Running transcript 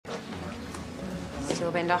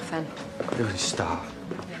Still binned off then? Doing start.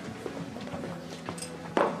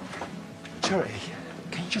 Charity,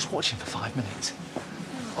 can you just watch him for 5 minutes?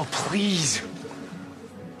 Oh, please.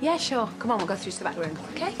 Yeah, sure. Come on, we'll go through to the back room,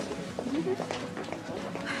 OK?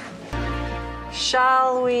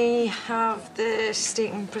 Shall we have the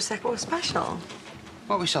steak and Prosecco special?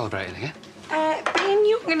 What are we celebrating again? Being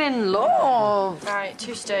young and in love. Right,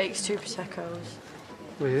 2 steaks, 2 Prosecco's.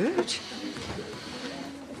 Rude.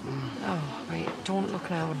 Oh, wait, don't look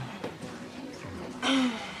now.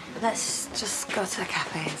 Let's just go to the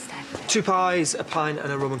cafe instead. 2 pies, a pint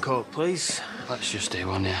and a rum and coke, please. Let's just do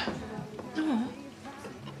one, yeah. No.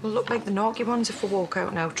 We'll look like the naughty ones if we walk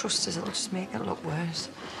out now. Trust us, it'll just make it look worse.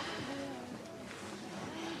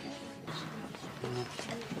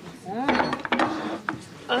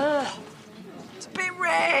 It's a bit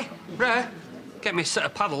rare. Rare? Get me a set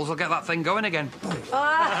of paddles, I'll get that thing going again.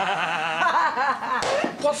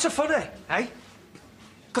 What's so funny, eh?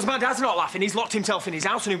 Because my dad's not laughing. He's locked himself in his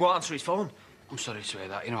house and he won't answer his phone. I'm sorry to hear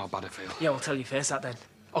that. You know how bad I feel. Yeah, we'll tell your face that then.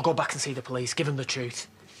 I'll go back and see the police, give him the truth.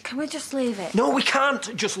 Can we just leave it? No, we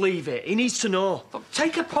can't just leave it. He needs to know. Look,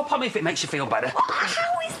 take a pop on me if it makes you feel better.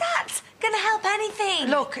 How is that gonna help anything?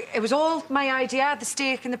 Look, it was all my idea, the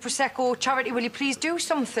steak and the Prosecco. Charity, will you please do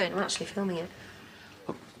something? I'm actually filming it.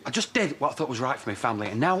 Look, I just did what I thought was right for my family,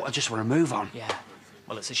 and now I just want to move on. Yeah.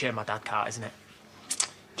 Well, it's a shame my dad can't, isn't it?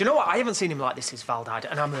 Do you know what? I haven't seen him like this since Val died,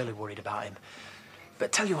 and I'm really worried about him.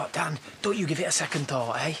 But tell you what, Dan, don't you give it a second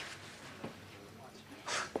thought, eh?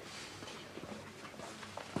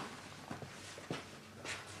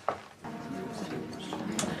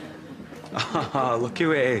 Oh, look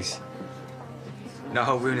who it is. You know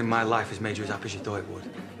how ruining my life has made you as happy as you thought it would?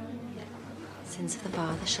 Sins of the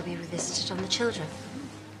father shall be revisited on the children.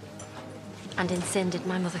 And in sin did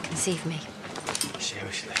my mother conceive me.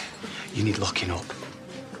 Seriously, you need locking up.